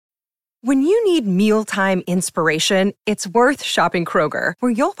When you need mealtime inspiration, it's worth shopping Kroger,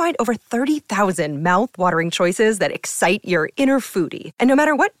 where you'll find over 30,000 mouth-watering choices that excite your inner foodie. And no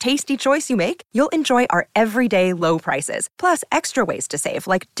matter what tasty choice you make, you'll enjoy our everyday low prices, plus extra ways to save,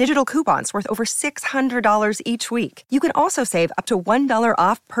 like digital coupons worth over $600 each week. You can also save up to $1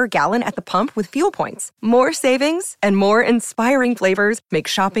 off per gallon at the pump with fuel points. More savings and more inspiring flavors make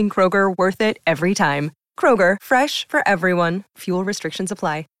shopping Kroger worth it every time. Kroger, fresh for everyone. Fuel restrictions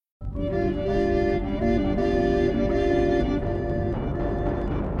apply.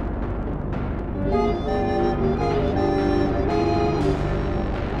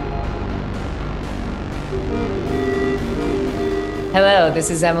 Hello, this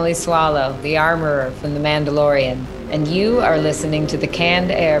is Emily Swallow, the armorer from The Mandalorian, and you are listening to the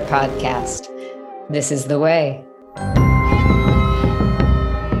Canned Air podcast. This is the way.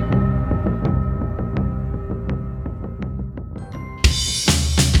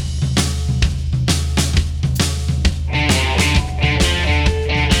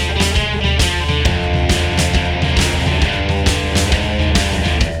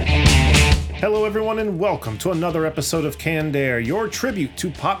 Hello, everyone, and welcome to another episode of Canned Air, your tribute to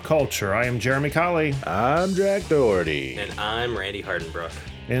pop culture. I am Jeremy Colley. I'm Jack Doherty. And I'm Randy Hardenbrook.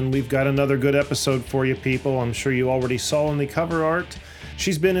 And we've got another good episode for you people. I'm sure you already saw in the cover art.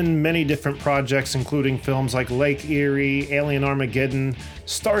 She's been in many different projects, including films like Lake Erie, Alien Armageddon,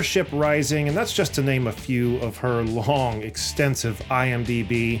 Starship Rising, and that's just to name a few of her long, extensive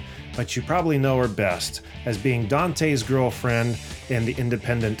IMDb. But you probably know her best as being Dante's girlfriend in the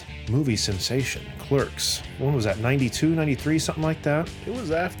independent movie sensation, Clerks. When was that, 92, 93, something like that? It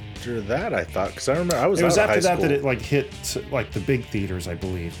was after that, I thought, because I remember I was It was out of after high that school. that it like hit like the big theaters, I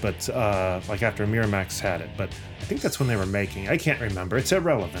believe, but like after Miramax had it. But I think that's when they were making. I can't remember. It's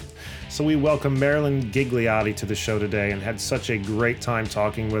irrelevant. So we welcome Marilyn Ghigliotti to the show today and had such a great time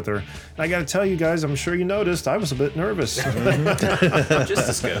talking with her. And I got to tell you guys, I'm sure you noticed, I was a bit nervous. Just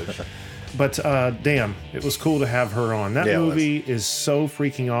a skosh. But damn, it was cool to have her on. That movie is so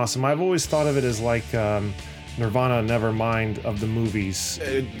freaking awesome. I've always thought of it as like Nirvana Nevermind of the movies.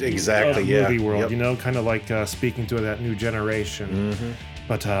 Exactly, movie world, you know, kind of like speaking to that new generation. Mm-hmm.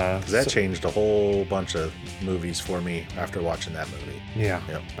 But that changed a whole bunch of movies for me after watching that movie. Yeah.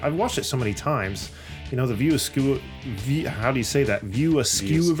 Yep. I've watched it so many times. You know, the View Askew, how do you say that? View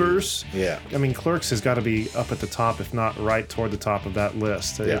Askewverse? Yeah. I mean, Clerks has got to be up at the top, if not right toward the top of that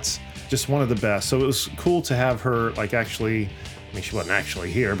list. Yeah. It's just one of the best. So it was cool to have her, like, actually, I mean, she wasn't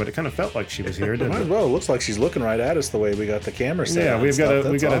actually here, but it kind of felt like she was here, didn't it? Well, it looks like she's looking right at us the way we got the camera set. Yeah, we've got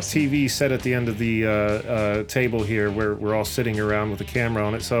awesome. a TV set at the end of the table here where we're all sitting around with the camera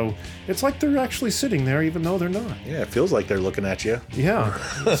on it. So it's like they're actually sitting there, even though they're not. Yeah, it feels like they're looking at you. Yeah,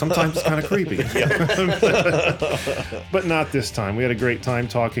 sometimes it's kind of creepy. But not this time. We had a great time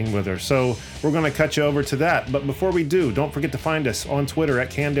talking with her. So we're going to cut you over to that. But before we do, don't forget to find us on Twitter at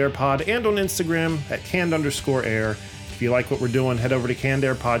CannedAirPod and on Instagram at canned_air. If you like what we're doing, head over to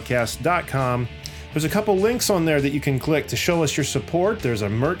cannedairpodcast.com. There's a couple links on there that you can click to show us your support. There's a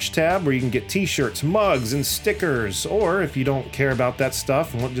merch tab where you can get t-shirts, mugs, and stickers. Or if you don't care about that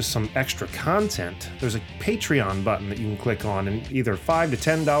stuff and want just some extra content, there's a Patreon button that you can click on, and either $5 to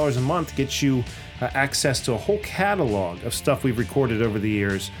 $10 a month gets you access to a whole catalog of stuff we've recorded over the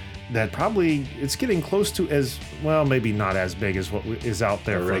years that probably it's getting close to as well, maybe not as big as what is out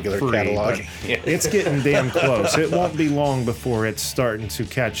there A for regular free, catalog. but it's getting damn close. It won't be long before it's starting to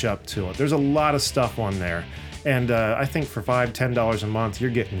catch up to it. There's a lot of stuff on there. And I think for $5, $10 a month,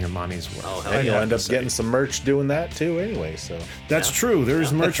 you're getting your money's worth. Oh, hell And you'll yeah. end up getting some merch doing that too anyway. So That's true.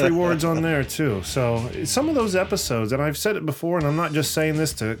 There's merch rewards on there too. So some of those episodes, and I've said it before, and I'm not just saying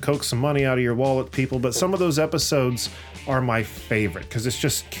this to coax some money out of your wallet, people, but some of those episodes are my favorite because it's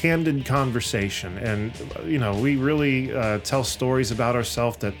just candid conversation. And, you know, we really tell stories about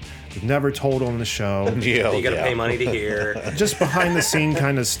ourselves that we've never told on the show. yeah, You gotta pay money to hear. Just behind the scene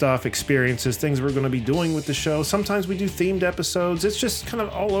kind of stuff, experiences, things we're going to be doing with the show. Sometimes we do themed episodes. It's just kind of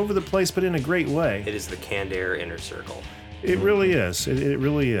all over the place, but in a great way. It is the Canned Air Inner Circle. It really is. It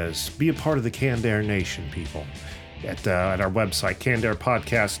really is. Be a part of the Canned Air Nation, people. At our website,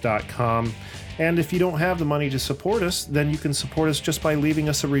 cannedairpodcast.com. And if you don't have the money to support us, then you can support us just by leaving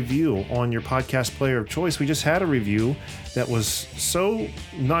us a review on your podcast player of choice. We just had a review that was so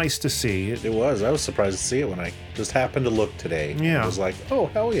nice to see. it was. I was surprised to see it when I just happened to look today. Yeah. It was like, oh,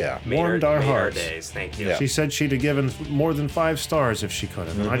 hell yeah. Warmed our made hearts. days. Thank you. Yeah. She said she'd have given more than 5 stars if she could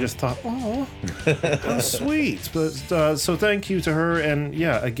have. And I just thought, oh, how sweet. But so thank you to her. And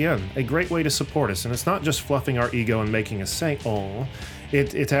yeah, again, a great way to support us. And it's not just fluffing our ego and making us say, oh.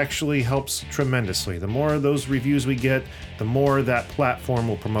 it actually helps tremendously. The more of those reviews we get, the more that platform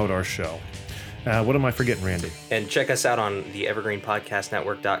will promote our show. What am I forgetting, Randy? And check us out on the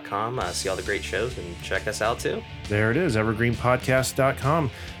evergreenpodcastnetwork.com. See all the great shows and check us out too. There it is, evergreenpodcast.com.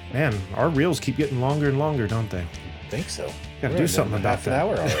 Man, our reels keep getting longer and longer, don't they? I think so. Gotta do something about half an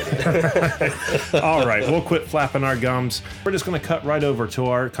hour already. All right, we'll quit flapping our gums. We're just going to cut right over to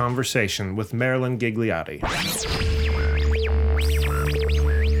our conversation with Marilyn Ghigliotti.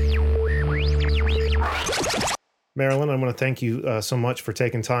 Marilyn, I want to thank you so much for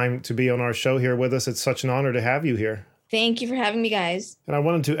taking time to be on our show here with us. It's such an honor to have you here. Thank you for having me, guys. And I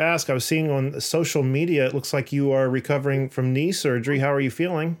wanted to ask, I was seeing on social media, it looks like you are recovering from knee surgery. How are you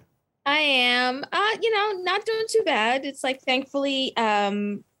feeling? I am, not doing too bad. It's like, thankfully,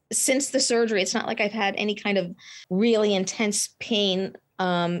 since the surgery, it's not like I've had any kind of really intense pain.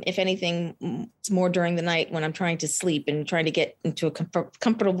 If anything, it's more during the night when I'm trying to sleep and trying to get into a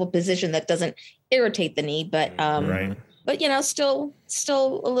comfortable position that doesn't irritate the knee. But, Right. But still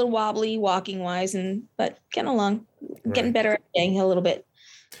a little wobbly walking wise, but getting along, getting better every day a little bit.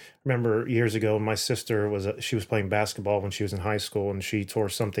 Remember years ago, my sister she was playing basketball when she was in high school, and she tore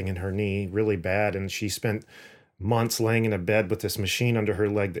something in her knee really bad, and she spent months laying in a bed with this machine under her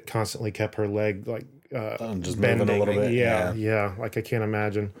leg that constantly kept her leg like just bending moving a little bit. Yeah, like I can't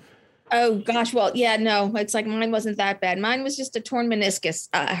imagine. Oh gosh, well, yeah, no, it's like mine wasn't that bad. Mine was just a torn meniscus.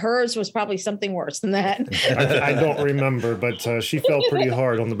 Hers was probably something worse than that. I don't remember, but she fell pretty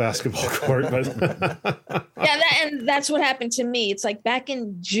hard on the basketball court. But Yeah, and that's what happened to me. It's like back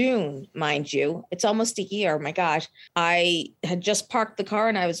in June, mind you. It's almost a year. My gosh, I had just parked the car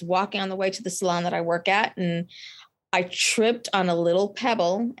and I was walking on the way to the salon that I work at, and I tripped on a little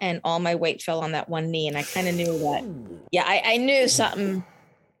pebble, and all my weight fell on that one knee. And I kind of knew that. Yeah, I knew something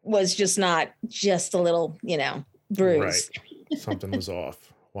was just not just a little, bruise. Right. Something was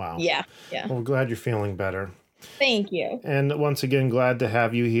off. Wow. Yeah. Well, we're glad you're feeling better. Thank you. And once again, glad to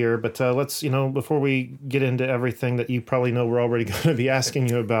have you here. But let's, before we get into everything that you probably know we're already going to be asking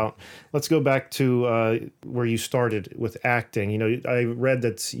you about, let's go back to where you started with acting. I read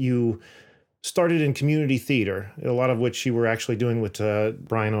that you started in community theater, a lot of which you were actually doing with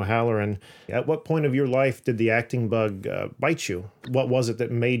Brian O'Halloran. At what point of your life did the acting bug bite you? What was it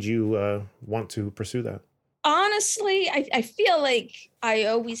that made you want to pursue that? Honestly, I feel like I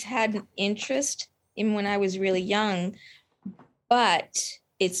always had an interest in when I was really young, but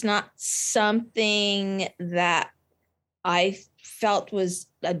it's not something that I felt was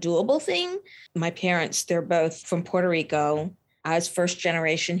a doable thing. My parents, they're both from Puerto Rico. I was first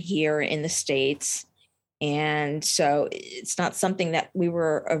generation here in the States. And so it's not something that we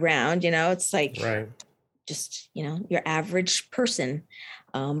were around, it's like Right. just, your average person.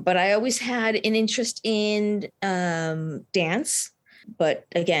 But I always had an interest in dance, but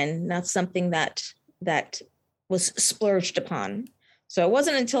again, not something that was splurged upon. So it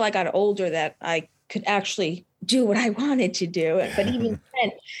wasn't until I got older that I could actually do what I wanted to do. But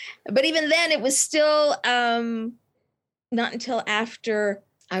even then it was still not until after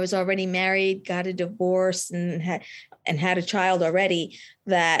I was already married, got a divorce, and had a child already,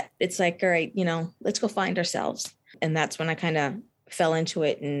 that it's like, all right, let's go find ourselves. And that's when I kind of fell into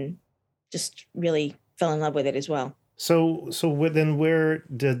it and just really fell in love with it as well. So then where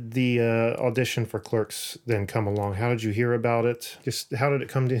did the audition for Clerks then come along? How did you hear about it? Just how did it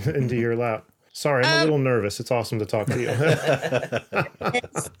come into your lap? Sorry, I'm a little nervous. It's awesome to talk to you.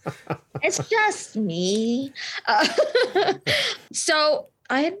 It's just me. So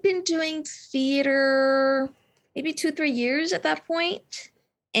I had been doing theater maybe 2-3 years at that point.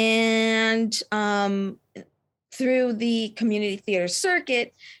 And through the community theater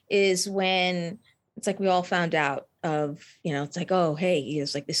circuit is when it's like we all found out of, it's like, oh, hey,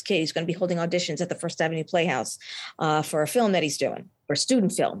 it's like this kid, he's going to be holding auditions at the First Avenue Playhouse for a film that he's doing, or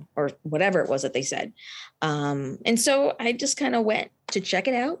student film, or whatever it was that they said. And so I just kind of went to check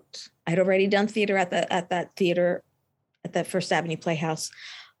it out. I'd already done theater at that First Avenue Playhouse.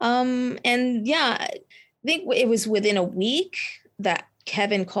 And yeah, I think it was within a week that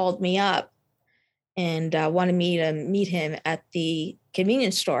Kevin called me up and wanted me to meet him at the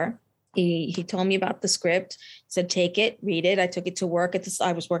convenience store. He told me about the script, said, take it, read it. I took it to work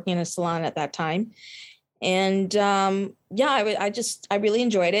I was working in a salon at that time. And I really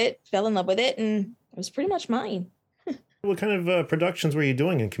enjoyed it, fell in love with it, and it was pretty much mine. What kind of productions were you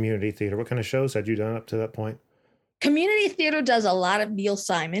doing in community theater? What kind of shows had you done up to that point? Community theater does a lot of Neil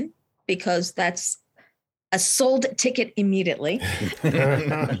Simon because that's a sold ticket immediately.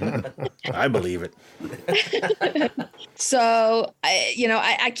 I believe it. So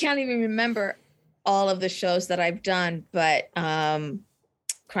I can't even remember all of the shows that I've done, but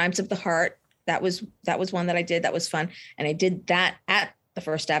Crimes of the Heart. That was one that I did. That was fun. And I did that at the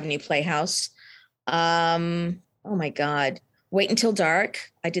First Avenue Playhouse. Oh my God. Wait Until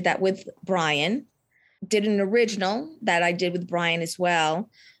Dark. I did that with Brian. Did an original that I did with Brian as well,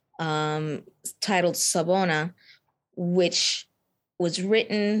 titled Sabona, which was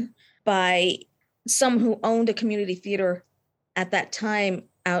written by someone who owned a community theater at that time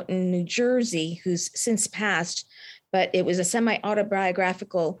out in New Jersey, who's since passed, but it was a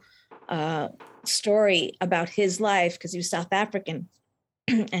semi-autobiographical story about his life because he was South African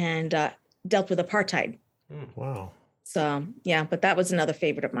and dealt with apartheid. Wow. So, yeah, but that was another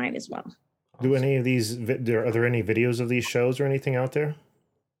favorite of mine as well. Do any of these, are there any videos of these shows or anything out there?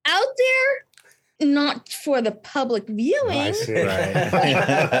 Out there? Not for the public viewing. I see.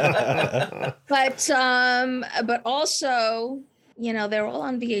 Right. But also, you know, they're all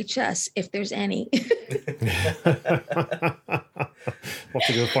on VHS if there's any. We'll have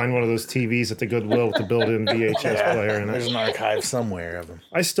to go find one of those TVs at the Goodwill with the built-in VHS player in There's it. an archive somewhere of them.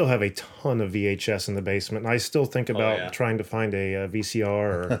 I still have a ton of VHS in the basement, and I still think about trying to find a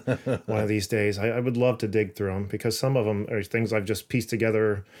VCR or one of these days. I would love to dig through them because some of them are things I've just pieced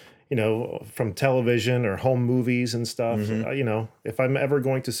together, you know, from television or home movies and stuff. You know, if I'm ever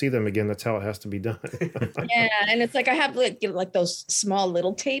going to see them again, that's how it has to be done. Yeah, and it's like I have like those small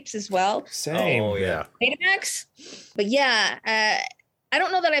little tapes as well. Same. Oh, yeah. Betamax. But yeah, I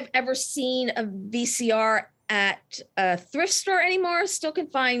don't know that I've ever seen a VCR at a thrift store anymore. Still can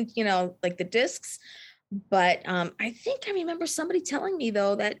find, you know, like the discs. But I think I remember somebody telling me,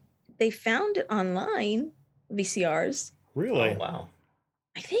 though, that they found it online, VCRs. Really? Oh, wow.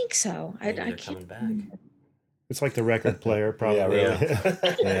 I think so. I They're can't coming back. remember. It's like the record player, probably.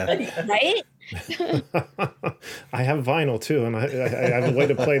 Yeah. Right? I have vinyl too, and I have a way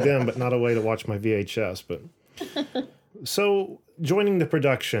to play them, but not a way to watch my VHS. But so joining the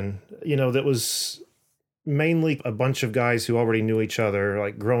production, you know, that was mainly a bunch of guys who already knew each other,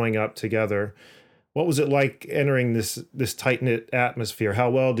 like growing up together. What was it like entering this tight-knit atmosphere? How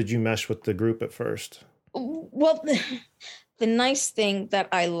well did you mesh with the group at first? Well, the nice thing that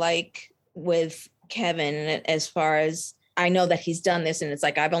I like with Kevin, as far as I know that he's done this, and it's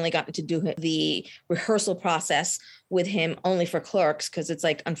like I've only gotten to do the rehearsal process with him only for Clerks, because it's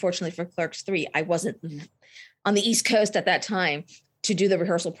like, unfortunately for Clerks 3, I wasn't on the East Coast at that time to do the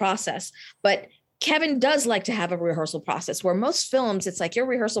rehearsal process. But Kevin does like to have a rehearsal process, where most films, it's like your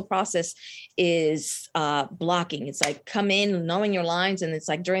rehearsal process is blocking. It's like come in knowing your lines, and it's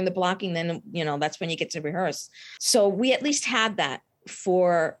like during the blocking, then, you know, that's when you get to rehearse. So we at least had that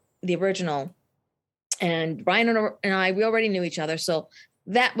for the original. And Brian and I, we already knew each other. So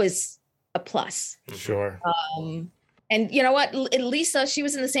that was a plus. Sure. And you know what? Lisa, she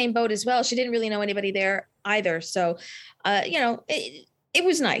was in the same boat as well. She didn't really know anybody there either. So, you know, it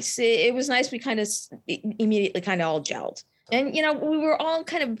was nice. It was nice. We kind of immediately kind of all gelled. And, you know, we were all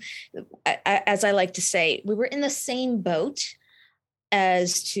kind of, as I like to say, we were in the same boat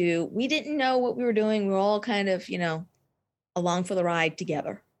as to, we didn't know what we were doing. We were all kind of, you know, along for the ride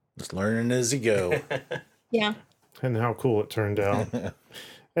together. Just learning as you go. Yeah. And how cool it turned out.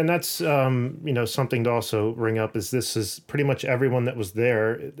 And that's, you know, something to also bring up is this is pretty much everyone that was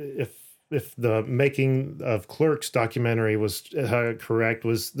there. If the making of Clerks documentary was correct,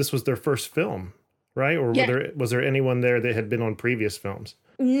 this was their first film, right? Or was there anyone there that had been on previous films?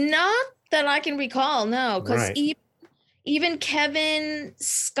 Not that I can recall, no. Because Right. even Kevin,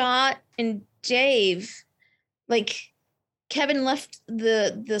 Scott, and Dave, like Kevin left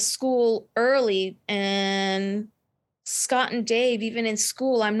the school early, and Scott and Dave, even in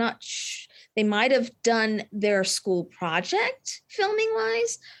school, I'm not they might have done their school project filming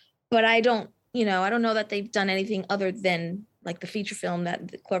wise, but I don't know that they've done anything other than like the feature film that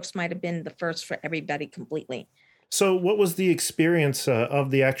the Clerks might have been the first for everybody completely. So what was the experience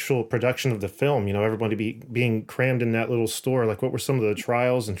of the actual production of the film? You know, everybody being crammed in that little store. Like, what were some of the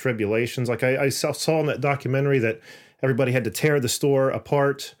trials and tribulations? Like, I saw in that documentary that everybody had to tear the store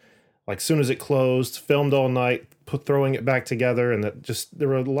apart, like, as soon as it closed, filmed all night, throwing it back together, and that just there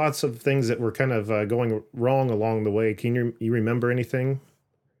were lots of things that were kind of going wrong along the way. Can you remember anything?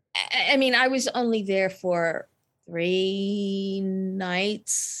 I mean, I was only there for 3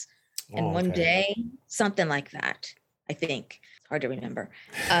 nights and one day, something like that. I think it's hard to remember.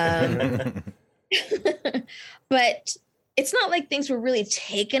 But it's not like things were really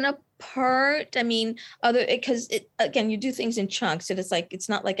taken apart. I mean, because again, you do things in chunks, and it's like it's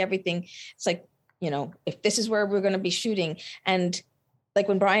not like everything. It's like, you know, if this is where we're going to be shooting, and like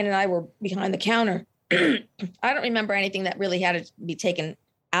when Brian and I were behind the counter, I don't remember anything that really had to be taken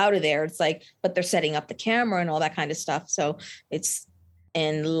out of there. It's like, but they're setting up the camera and all that kind of stuff. So it's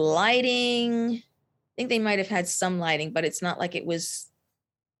And lighting, I think they might have had some lighting, but it's not like it was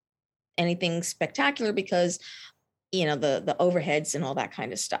anything spectacular because, the overheads and all that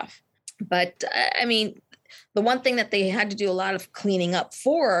kind of stuff. But I mean, the one thing that they had to do a lot of cleaning up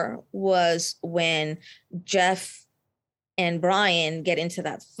for was when Jeff and Brian get into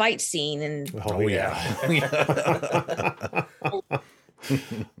that fight scene. And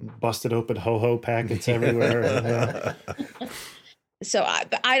busted open ho-ho packets everywhere. So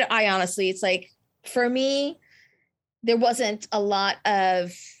I honestly, it's like, for me, there wasn't a lot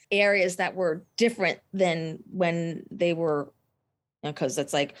of areas that were different than when they were, because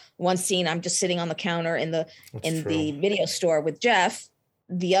it's like one scene I'm just sitting on the counter in the video store with Jeff.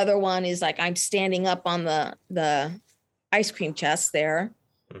 The other one is like I'm standing up on the ice cream chest there,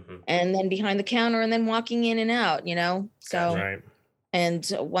 and then behind the counter, and then walking in and out. So right. And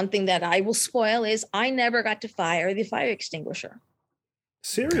one thing that I will spoil is I never got to fire the fire extinguisher.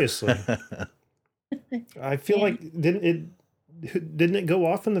 Seriously. I feel like didn't it go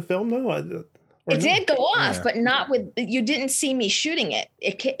off in the film though? It did go off, but not with. You didn't see me shooting it.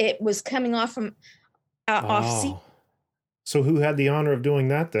 It was coming off from off scene. So who had the honor of doing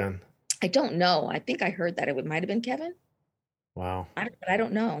that then? I don't know. I think I heard that it might have been Kevin. Wow. I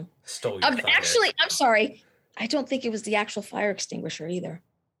don't know. Stole your thunder. Actually, I'm sorry. I don't think it was the actual fire extinguisher either.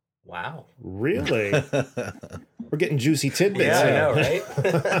 Wow. Really? We're getting juicy tidbits. Yeah, I know, right?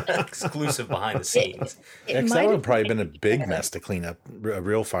 Exclusive behind the scenes. That would have probably been a big mess to clean up a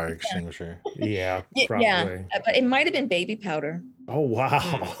real fire extinguisher. Yeah, probably. Yeah, but it might have been baby powder. Oh,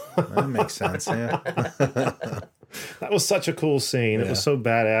 wow. That makes sense, yeah. That was such a cool scene. Yeah. It was so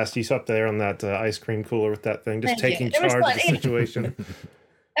badass. He's up there on that ice cream cooler with that thing, just taking charge of the situation.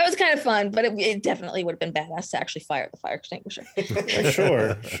 That was kind of fun, but it definitely would have been badass to actually fire the fire extinguisher.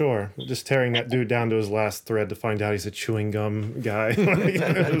 Sure. Just tearing that dude down to his last thread to find out he's a chewing gum guy.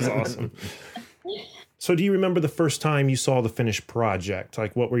 It was awesome. So do you remember the first time you saw the finished project?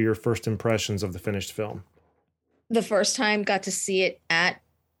 Like, what were your first impressions of the finished film? The first time got to see it at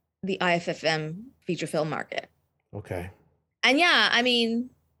the IFFM feature film market. Okay. And yeah, I mean,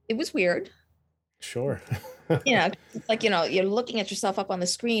 it was weird. Sure. It's like, you're looking at yourself up on the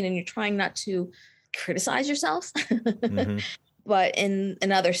screen and you're trying not to criticize yourself. Mm-hmm. But in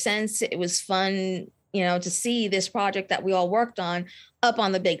another sense, it was fun, to see this project that we all worked on up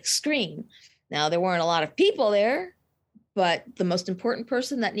on the big screen. Now, there weren't a lot of people there, but the most important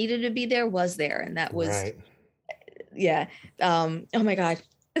person that needed to be there was there. And that was, right. Yeah. Oh my God.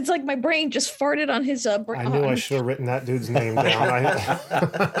 It's like my brain just farted on his brain. I knew I should have written that dude's name down.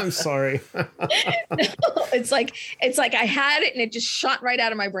 I'm sorry. No, it's like I had it and it just shot right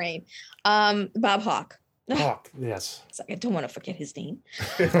out of my brain. Bob Hawke. Hawke, yes. It's like I don't want to forget his name.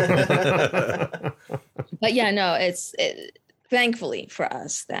 But yeah, no, it's thankfully for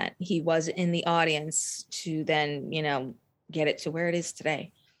us that he was in the audience to then, get it to where it is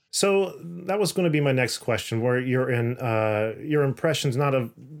today. So that was going to be my next question, where you're in your impressions, not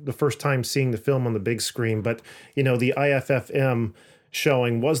of the first time seeing the film on the big screen, but, the IFFM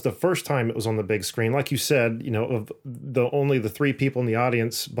showing was the first time it was on the big screen. Like you said, of only the three people in the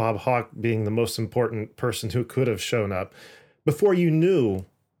audience, Bob Hawke being the most important person who could have shown up. Before you knew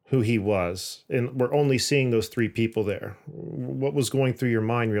who he was, and we're only seeing those three people there, what was going through your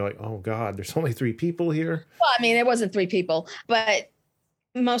mind? You're like, oh God, there's only three people here? Well, I mean, it wasn't three people, but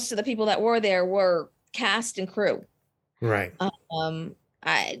most of the people that were there were cast and crew. Right.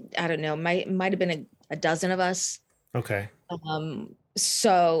 I don't know. Might have been a dozen of us. Okay.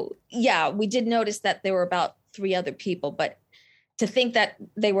 So yeah, we did notice that there were about three other people, but to think that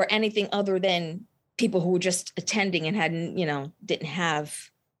they were anything other than people who were just attending and hadn't, didn't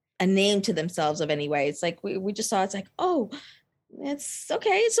have a name to themselves of any way. It's like, we just saw, it's like, oh, it's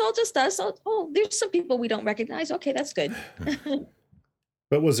okay. It's all just us. Oh, there's some people we don't recognize. Okay. That's good.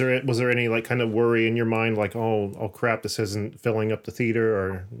 But was there any like kind of worry in your mind, like, oh crap, this isn't filling up the theater,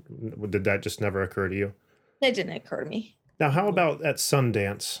 or did that just never occur to you? It didn't occur to me. Now, how about at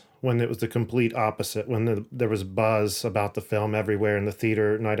Sundance, when it was the complete opposite, when there was buzz about the film everywhere and the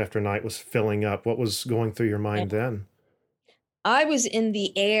theater night after night was filling up? What was going through your mind then? I was in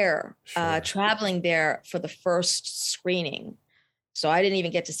the air, traveling there for the first screening. So I didn't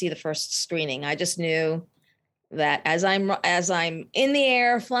even get to see the first screening. I just knew that as I'm in the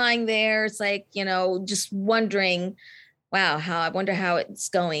air flying there, it's like, just wondering, wow, I wonder how it's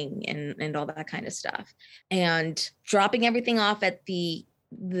going and all that kind of stuff. And dropping everything off at the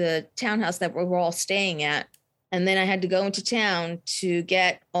townhouse that we were all staying at. And then I had to go into town to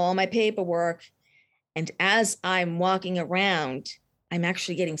get all my paperwork. And as I'm walking around, I'm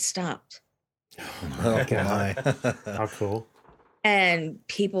actually getting stopped. Okay. How cool. And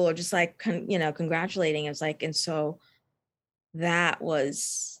people are just like, congratulating. It was like, and so that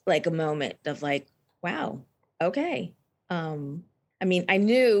was like a moment of like, wow, okay. I mean, I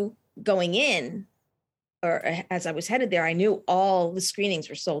knew going in, or as I was headed there, I knew all the screenings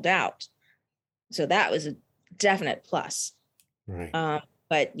were sold out. So that was a definite plus. Right.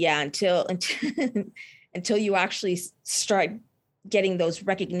 But yeah, until until you actually start getting those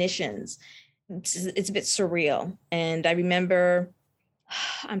recognitions, it's a bit surreal. And I remember,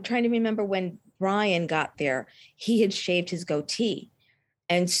 I'm trying to remember when Brian got there, he had shaved his goatee.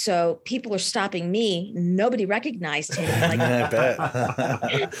 And so people are stopping me. Nobody recognized him. Like, I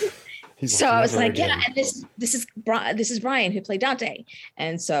bet. So I was like, again. yeah, and this is Brian who played Dante.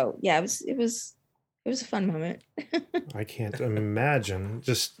 And so yeah, it was a fun moment. I can't imagine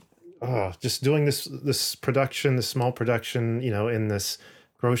just doing this production, this small production, in this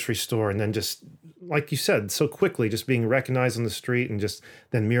grocery store, and then just like you said, so quickly just being recognized on the street, and just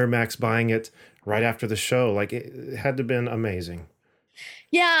then Miramax buying it right after the show. Like it had to have been amazing.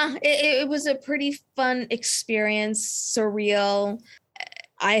 Yeah, it was a pretty fun experience, surreal.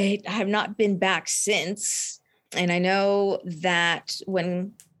 I have not been back since. And I know that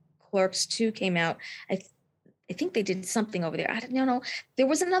when Clerks 2 came out, I think they did something over there. I don't know. There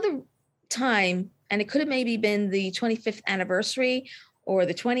was another time, and it could have maybe been the 25th anniversary or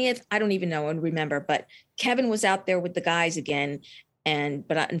the 20th. I don't even know and remember, but Kevin was out there with the guys again.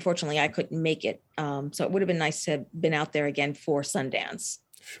 But unfortunately I couldn't make it. So it would have been nice to have been out there again for Sundance.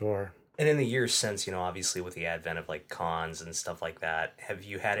 Sure. And in the years since, obviously with the advent of like cons and stuff like that, have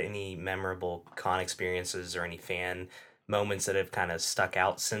you had any memorable con experiences or any fan moments that have kind of stuck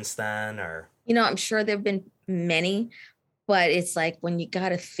out since then? Or I'm sure there have been many, but it's like when you got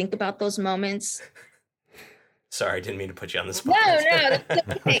to think about those moments. Sorry, I didn't mean to put you on the spot. No,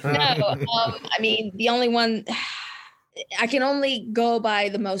 that's okay. No. I mean, the only one, I can only go by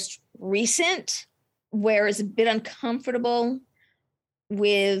the most recent, where it's a bit uncomfortable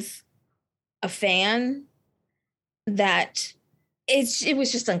with a fan, that it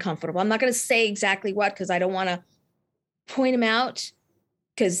was just uncomfortable. I'm not going to say exactly what, because I don't want to point them out,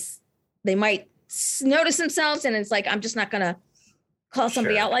 because they might notice themselves, and it's like, I'm just not going to call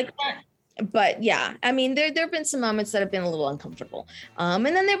somebody out like that. But yeah, I mean, there have been some moments that have been a little uncomfortable. And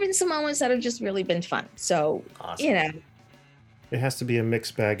then there have been some moments that have just really been fun. So, awesome. It has to be a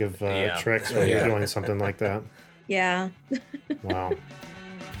mixed bag of tricks when you're doing something like that. Yeah. Wow.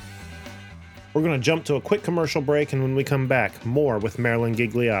 We're going to jump to a quick commercial break, and when we come back, more with Marilyn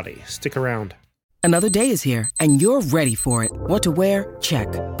Ghigliotti. Stick around. Another day is here, and you're ready for it. What to wear? Check.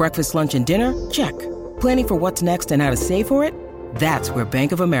 Breakfast, lunch, and dinner? Check. Planning for what's next and how to save for it? That's where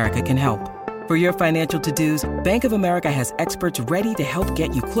Bank of America can help. For your financial to-dos, Bank of America has experts ready to help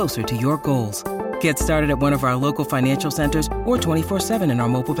get you closer to your goals. Get started at one of our local financial centers or 24/7 in our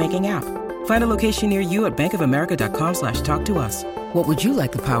mobile banking app. Find a location near you at bankofamerica.com/talktous. What would you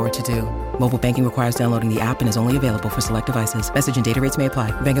like the power to do? Mobile banking requires downloading the app and is only available for select devices. Message and data rates may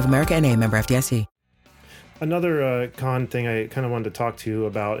apply. Bank of America NA, member FDIC. Another con thing I kind of wanted to talk to you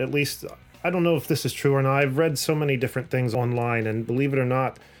about, at least, I don't know if this is true or not. I've read so many different things online, and believe it or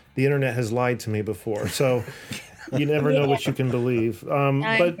not, the internet has lied to me before. So you never know what you can believe.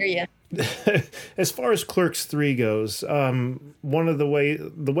 I hear you. As far as Clerks 3 goes, one of the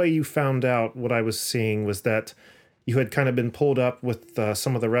way you found out what I was seeing was that you had kind of been pulled up with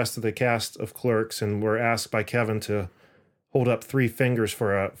some of the rest of the cast of Clerks, and were asked by Kevin to hold up 3 fingers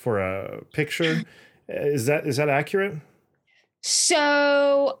for a picture. Is that accurate?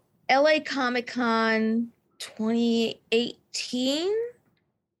 So LA Comic-Con 2018,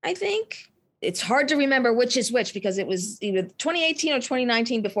 I think. It's hard to remember which is which, because it was either 2018 or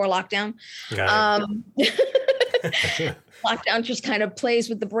 2019 before lockdown. Lockdown just kind of plays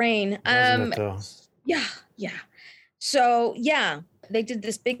with the brain. Yeah. So yeah, they did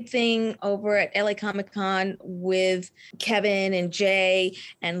this big thing over at LA Comic-Con with Kevin and Jay,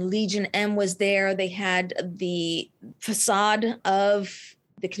 and Legion M was there. They had the facade of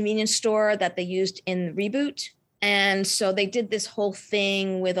the convenience store that they used in the reboot. And so they did this whole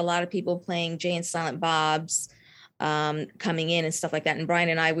thing with a lot of people playing Jay and Silent Bob's coming in and stuff like that. And Brian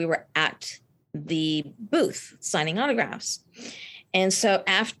and I, we were at the booth signing autographs. And so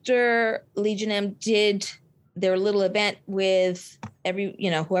after Legion M did their little event with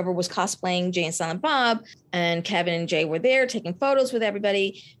whoever was cosplaying Jay and Silent Bob, and Kevin and Jay were there taking photos with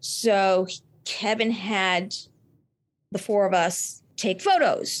everybody. So Kevin had the 4 of us take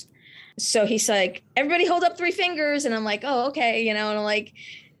photos. So he's like, everybody hold up 3 fingers. And I'm like, oh, okay. And I'm like,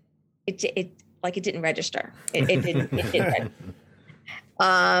 it didn't register. It didn't register.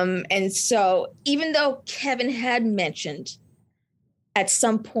 And so even though Kevin had mentioned at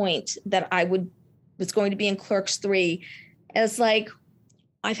some point that was going to be in Clerks 3. It's like,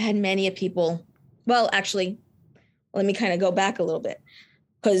 I've had many people, well, actually, let me kind of go back a little bit,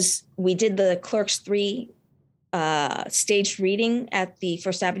 because we did the Clerks 3 staged reading at the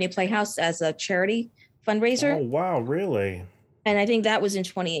First Avenue Playhouse as a charity fundraiser. Oh, wow, really? And I think that was in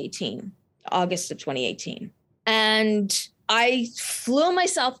 2018, August of 2018. And I flew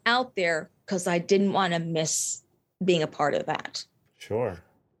myself out there because I didn't want to miss being a part of that. Sure.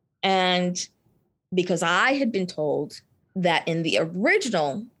 And because I had been told that in the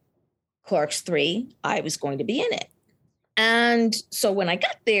original Clerks 3, I was going to be in it. And so when I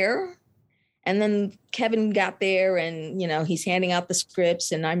got there, and then Kevin got there, and, he's handing out the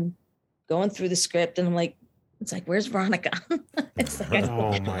scripts, and I'm going through the script, and I'm like, it's like, where's Veronica? It's like,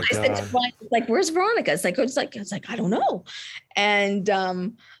 oh my I said to God. Brian, like, where's Veronica? It's like, I don't know. And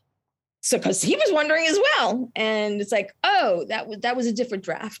so, because he was wondering as well. And it's like, oh, that was a different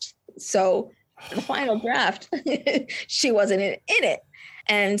draft. So the final draft, she wasn't in it.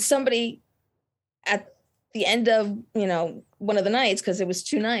 And somebody at the end of, one of the nights, because it was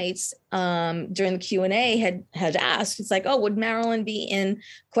 2 nights, during the Q&A had asked, it's like, oh, would Marilyn be in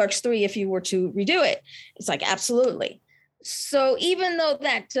Clerks 3 if you were to redo it? It's like, absolutely. So even though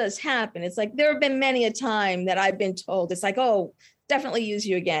that does happen, it's like, there have been many a time that I've been told, it's like, oh, definitely use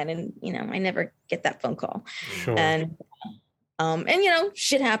you again. And, I never get that phone call. Sure. And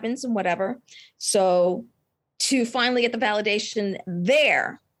shit happens and whatever. So to finally get the validation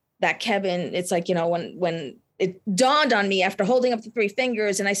there, that Kevin, it's like, when it dawned on me after holding up the 3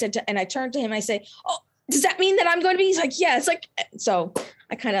 fingers, and I turned to him and I say, oh, does that mean that I'm going to be? He's like, yeah. It's like, so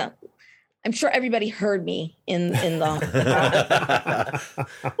I'm sure everybody heard me in the.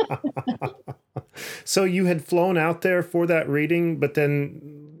 So you had flown out there for that reading, but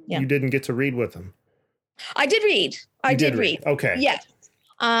then you didn't get to read with them. I did read. I did read. Okay. Yeah.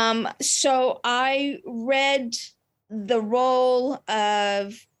 So I read the role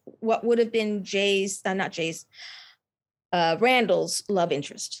of what would have been Randall's love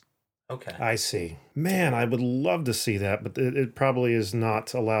interest. Okay. I see. Man, I would love to see that, but it probably is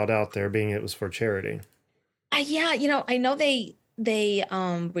not allowed out there, being it was for charity. Yeah, I know they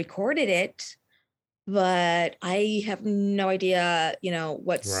recorded it, but I have no idea,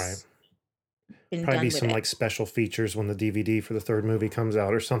 what's right. Been probably done be with some it. like special features when the DVD for the 3rd movie comes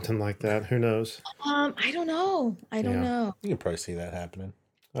out or something like that. Who knows? I don't know. I don't know. You can probably see that happening.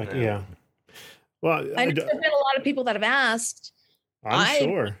 Like, yeah. Well, I know there's been a lot of people that have asked. I'm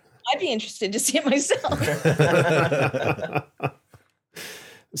sure. I'd be interested to see it myself.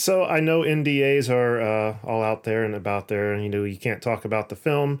 So I know NDAs are all out there and about there, and you can't talk about the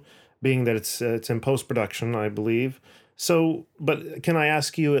film, being that it's in post-production, I believe. So, but can I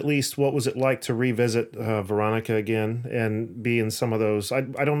ask you at least, what was it like to revisit Veronica again and be in some of those? I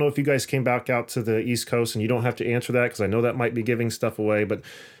don't know if you guys came back out to the East Coast, and you don't have to answer that because I know that might be giving stuff away, but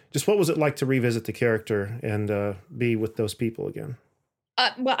just what was it like to revisit the character and be with those people again?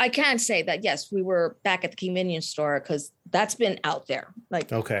 Well, I can say that, yes, we were back at the convenience store because that's been out there.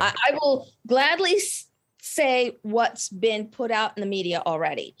 Like, okay. I will gladly say what's been put out in the media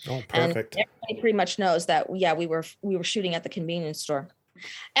already. Oh, perfect. And everybody pretty much knows that, yeah, we were shooting at the convenience store.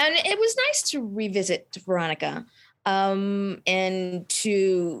 And it was nice to revisit Veronica and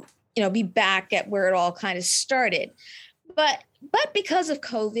to, be back at where it all kind of started. But because of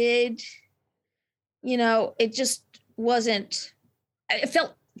COVID, it just wasn't, it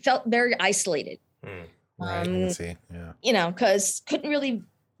felt very isolated. Right, I can see, yeah. Because couldn't really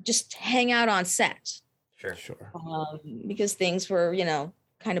just hang out on set. Sure. Because things were,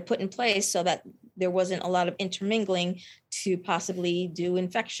 kind of put in place so that there wasn't a lot of intermingling to possibly do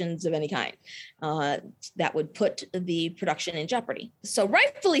infections of any kind that would put the production in jeopardy. So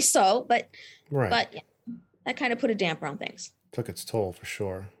rightfully so, but yeah, that kind of put a damper on things. Took its toll for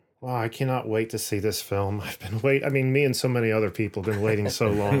sure. Wow, I cannot wait to see this film. I've been me and so many other people have been waiting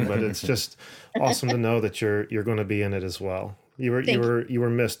so long, but it's just awesome to know that you're going to be in it as well. You were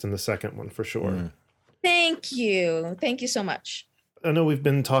missed in the second one for sure. Mm. Thank you. Thank you so much. I know we've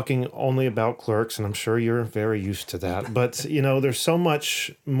been talking only about Clerks, and I'm sure you're very used to that. But, there's so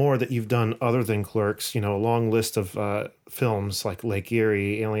much more that you've done other than Clerks. A long list of films like Lake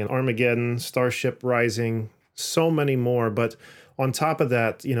Erie, Alien Armageddon, Starship Rising, so many more. But on top of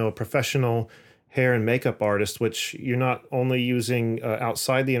that, a professional hair and makeup artist, which you're not only using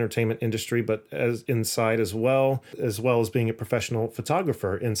outside the entertainment industry, but as inside as well as being a professional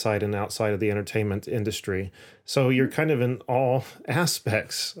photographer inside and outside of the entertainment industry. So you're kind of in all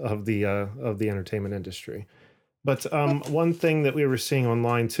aspects of the entertainment industry. But one thing that we were seeing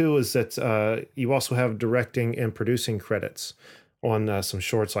online too is that you also have directing and producing credits. on some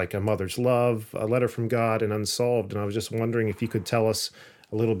shorts like A Mother's Love, A Letter from God, and Unsolved. And I was just wondering if you could tell us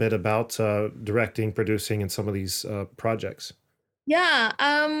a little bit about directing, producing, and some of these projects. Yeah.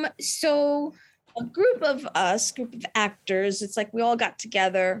 So a group of actors, it's like we all got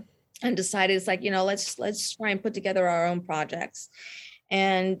together and decided it's like, let's try and put together our own projects.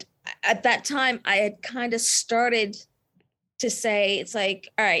 And at that time, I had kind of started to say, it's like,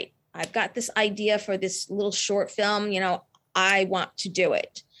 all right, I've got this idea for this little short film, I want to do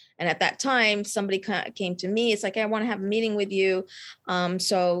it. And at that time, somebody came to me. It's like, I want to have a meeting with you.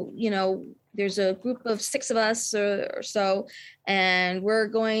 So, there's a group of 6 of us or so, and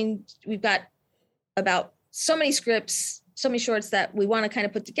we've got about so many scripts, so many shorts that we want to kind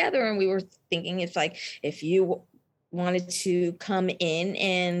of put together. And we were thinking if you wanted to come in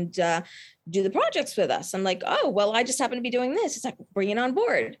and do the projects with us. I'm like, oh, well, I just happen to be doing this. It's like, bring it on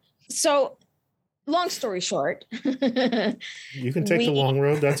board. So long story short. You can take the long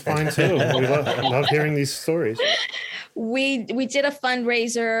road. That's fine too. We love hearing these stories. We did a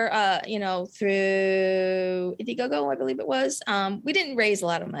fundraiser, through Indiegogo, I believe it was. We didn't raise a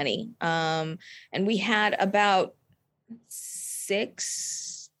lot of money. And we had about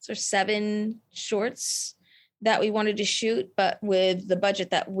 6 or 7 shorts that we wanted to shoot, but with the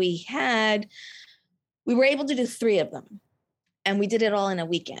budget that we had, we were able to do 3 of them, and we did it all in a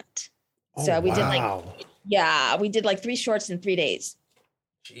weekend. Oh, so we wow. we did like 3 shorts in 3 days.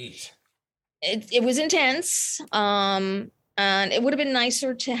 Jeez. It was intense. And it would have been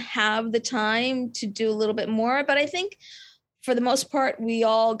nicer to have the time to do a little bit more, but I think for the most part, we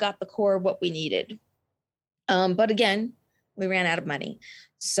all got the core of what we needed. But again, we ran out of money.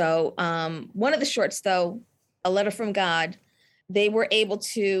 So one of the shorts, though, A Letter from God, they were able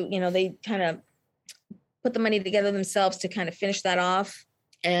to, they kind of put the money together themselves to kind of finish that off,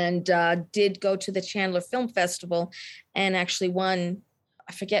 and did go to the Chandler Film Festival and actually won,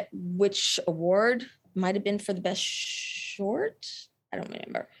 I forget which award, might have been for the best short. I don't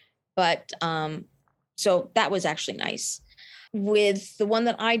remember. But so that was actually nice. With the one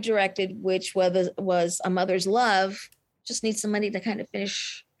that I directed, which was A Mother's Love, just need some money to kind of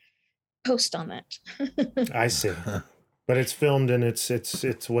finish post on that. I see. But it's filmed and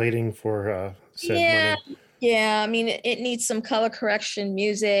it's waiting for said money. Yeah. I mean, it needs some color correction,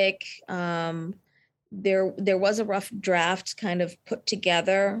 music. There was a rough draft kind of put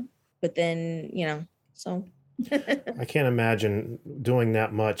together, but then, so. I can't imagine doing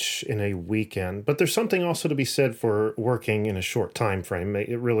that much in a weekend, but there's something also to be said for working in a short time frame.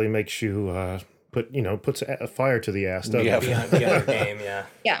 It really makes you puts a fire to the ass, doesn't it? Yeah, game, yeah.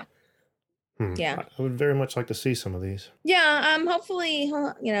 Yeah. Yeah. I would very much like to see some of these. Yeah. Hopefully,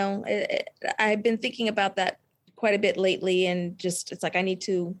 I've been thinking about that quite a bit lately, and just, it's like, I need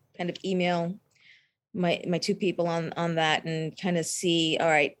to kind of email my 2 people on that and kind of see, all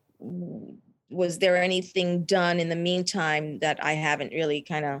right, was there anything done in the meantime that I haven't really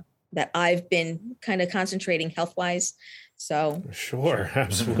that I've been kind of concentrating health-wise. So. Sure.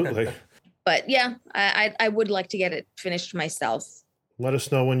 Absolutely. But yeah, I would like to get it finished myself. Let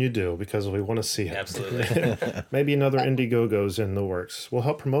us know when you do, because we want to see it. Absolutely. Maybe another Indiegogo's in the works. We'll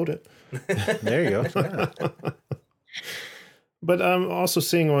help promote it. There you go. Yeah. But I'm also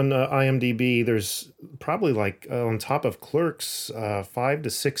seeing on IMDb, there's probably on top of Clerks, 5 to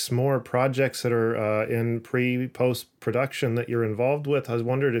 6 more projects that are in post production that you're involved with. I was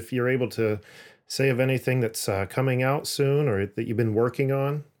wondered if you're able to say of anything that's coming out soon or that you've been working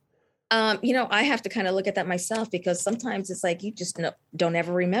on. I have to kind of look at that myself, because sometimes it's like you just don't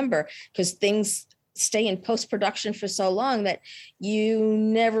ever remember, because things stay in post-production for so long that you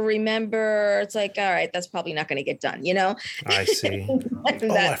never remember. It's like, all right, that's probably not going to get done, I see.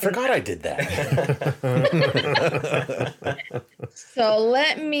 I forgot I did that. So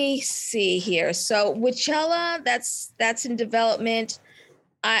let me see here. So Witchella, that's in development.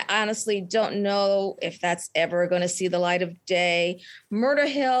 I honestly don't know if that's ever going to see the light of day. Murder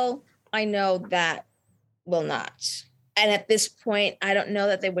Hill, I know that will not. And at this point, I don't know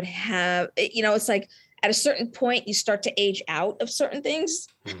that they would have, it's like at a certain point, you start to age out of certain things,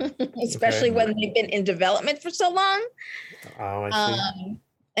 especially when they've been in development for so long. Oh, I see.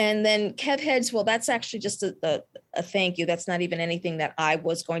 And then Kev Heads, well, that's actually just a thank you. That's not even anything that I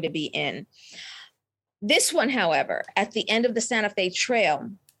was going to be in. This one, however, at the end of the Santa Fe Trail,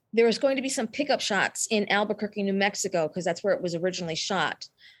 there is going to be some pickup shots in Albuquerque, New Mexico, because that's where it was originally shot.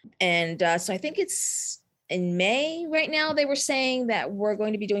 And so I think it's in May right now. They were saying that we're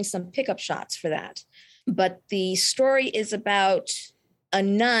going to be doing some pickup shots for that. But the story is about a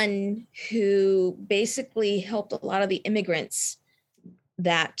nun who basically helped a lot of the immigrants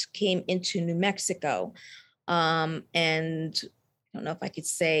that came into New Mexico. And don't know if I could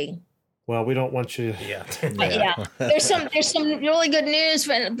say. Well, we don't want you. Yeah. Yeah. There's some really good news,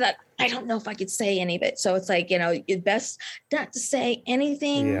 but I don't know if I could say any of it. So it's like, it's best not to say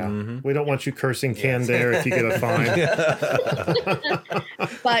anything. Yeah. We don't want you cursing Canned Air if you get a fine.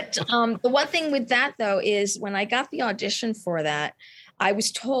 But the one thing with that, though, is when I got the audition for that, I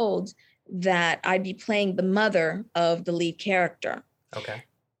was told that I'd be playing the mother of the lead character. Okay.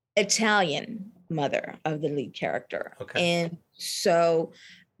 Italian mother of the lead character. Okay. And so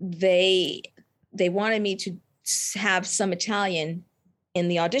they wanted me to have some Italian in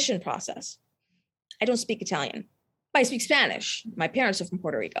the audition process. I don't speak Italian, but I speak Spanish. My parents are from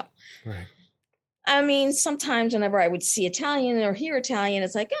Puerto Rico. Right. I mean, sometimes whenever I would see Italian or hear Italian,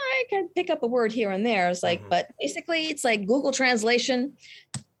 it's like, I can pick up a word here and there. It's like, but basically it's like Google Translation,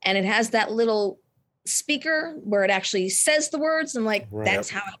 and it has that little speaker where it actually says the words, and like,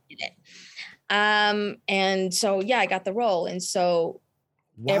 that's how I did it. And so, yeah, I got the role. And so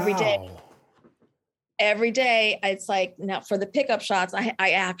every day it's like, now for the pickup shots, I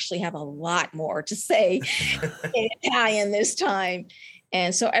actually have a lot more to say in Italian this time.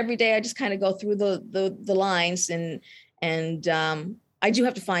 And so every day I just kind of go through the lines, and I do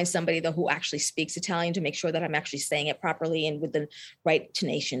have to find somebody though who actually speaks Italian to make sure that I'm actually saying it properly and with the right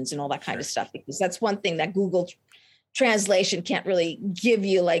tonations and all that kind of stuff, because that's one thing that Google Translation can't really give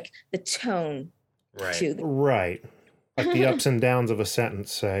you, like the tone to the right. Like the ups and downs of a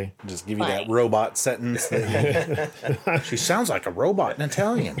sentence, say. Just give you that robot sentence. She sounds like a robot in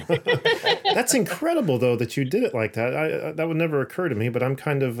Italian. That's incredible, though, that you did it like that. That would never occur to me, but I'm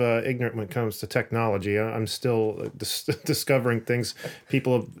kind of ignorant when it comes to technology. I'm still discovering things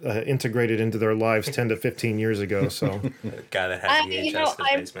people have integrated into their lives 10 to 15 years ago. So, Gotta have VHS in the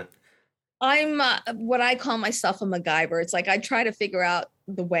basement. I'm what I call myself a MacGyver. It's like I try to figure out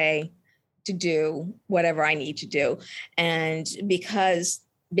the way to do whatever I need to do. And because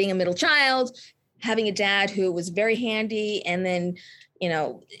being a middle child, having a dad who was very handy, and then,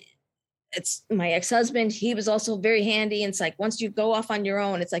 it's my ex-husband, he was also very handy. And it's like, once you go off on your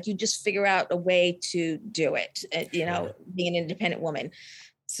own, it's like, you just figure out a way to do it, being an independent woman.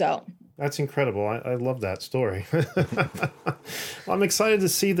 So that's incredible. I love that story. Well, I'm excited to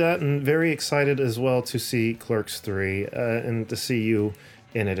see that, and very excited as well to see Clerks 3 and to see you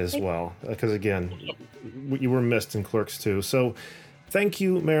in it as well, because again, you were missed in Clerks 2. So thank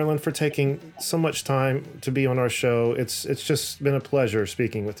you, Marilyn, for taking so much time to be on our show. It's just been a pleasure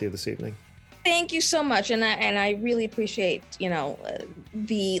speaking with you this evening. Thank you so much, and I really appreciate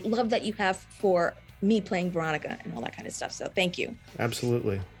the love that you have for me playing Veronica and all that kind of stuff. So thank you.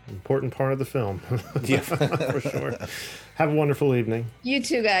 Absolutely. Important part of the film. Yeah, for sure. Have a wonderful evening. You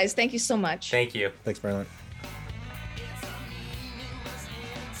too, guys. Thank you so much. Thank you. Thanks, Marilyn.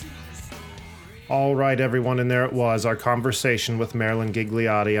 All right, everyone, and there it was, our conversation with Marilyn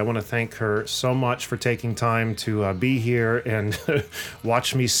Ghigliotti. I want to thank her so much for taking time to be here and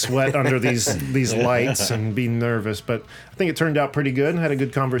watch me sweat under these lights and be nervous. But I think it turned out pretty good and had a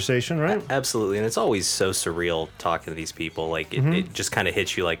good conversation, right? Absolutely, and it's always so surreal talking to these people. Like, it just kind of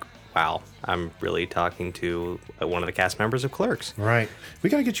hits you like, wow, I'm really talking to one of the cast members of Clerks. Right. We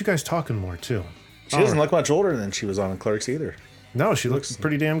got to get you guys talking more, too. She doesn't look much older than she was on Clerks either. No, she looks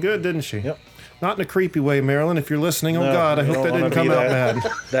pretty damn good, didn't she? Yep. Not in a creepy way, Marilyn. If you're listening, oh God, I hope that didn't come out bad.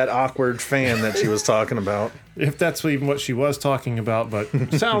 That awkward fan that she was talking about. If that's even what she was talking about, but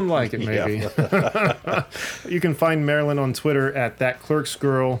sound like it maybe. You can find Marilyn on Twitter at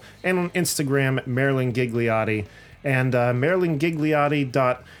 @ThatClerksGirl and on Instagram at Marilyn Ghigliotti and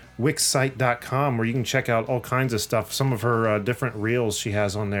MarilynGhigliotti.wixsite.com, where you can check out all kinds of stuff. Some of her different reels she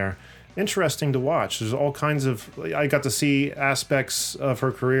has on there. Interesting to watch. There's all kinds of... I got to see aspects of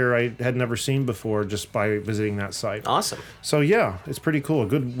her career I had never seen before just by visiting that site. Awesome. So yeah, it's pretty cool. A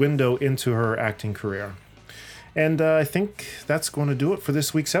good window into her acting career. And I think that's going to do it for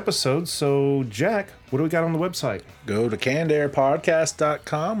this week's episode. So Jack, what do we got on the website? Go to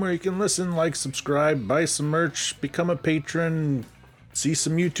cannedairpodcast.com, where you can listen, like, subscribe, buy some merch, become a patron, see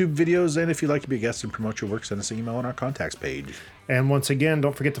some YouTube videos, and if you'd like to be a guest and promote your work, send us an email on our contacts page. And once again,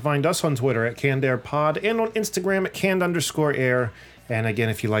 don't forget to find us on Twitter at CannedAirPod and on Instagram at canned_air. And again,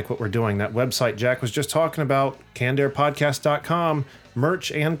 if you like what we're doing, that website Jack was just talking about, cannedairpodcast.com,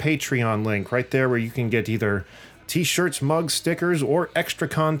 merch and Patreon link right there, where you can get either t-shirts, mugs, stickers, or extra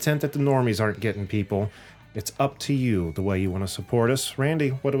content that the normies aren't getting, people. It's up to you the way you want to support us. Randy,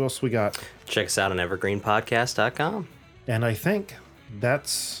 what else we got? Check us out on evergreenpodcast.com. And I think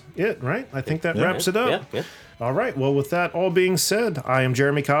that's it, right? I think that wraps it up. Yeah. All right. Well, with that all being said, I am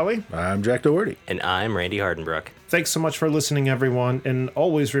Jeremy Colley. I'm Jack Doherty. And I'm Randy Hardenbrook. Thanks so much for listening, everyone. And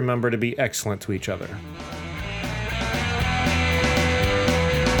always remember to be excellent to each other.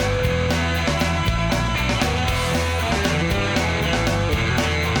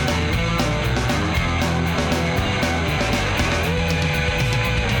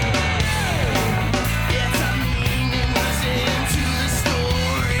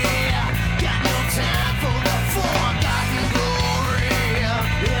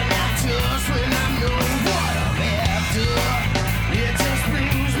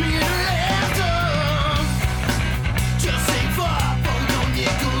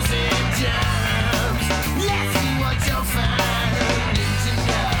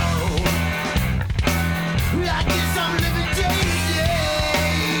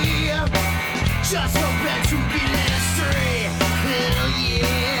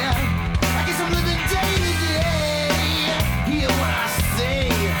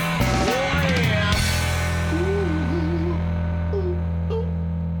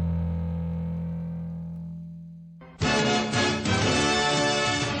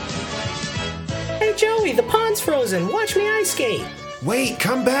 pond's frozen. Watch me ice skate. Wait,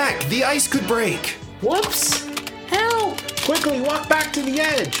 come back. The ice could break. Whoops. Help. Quickly walk back to the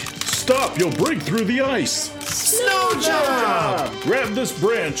edge. Stop, you'll break through the ice. Snow job! Grab this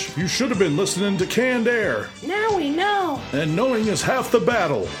branch. You should have been listening to Canned Air. Now we know. And knowing is half the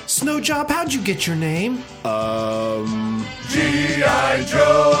battle. Snow job, how'd you get your name? G.I.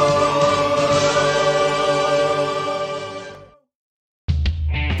 Joe!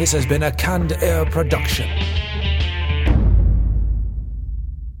 This has been a Canned Air production.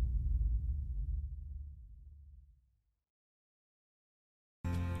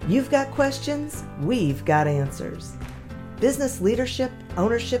 You've got questions, we've got answers. Business leadership,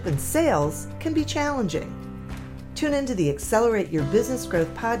 ownership, and sales can be challenging. Tune into the Accelerate Your Business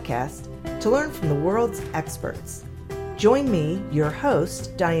Growth podcast to learn from the world's experts. Join me, your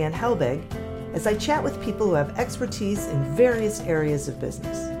host, Diane Helbig, as I chat with people who have expertise in various areas of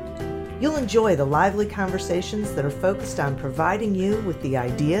business. You'll enjoy the lively conversations that are focused on providing you with the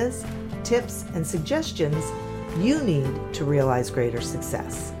ideas, tips, and suggestions you need to realize greater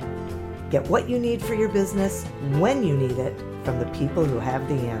success. Get what you need for your business when you need it from the people who have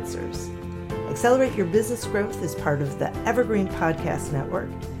the answers. Accelerate Your Business Growth is part of the Evergreen Podcast Network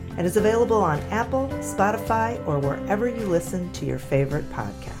and is available on Apple, Spotify, or wherever you listen to your favorite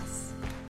podcasts.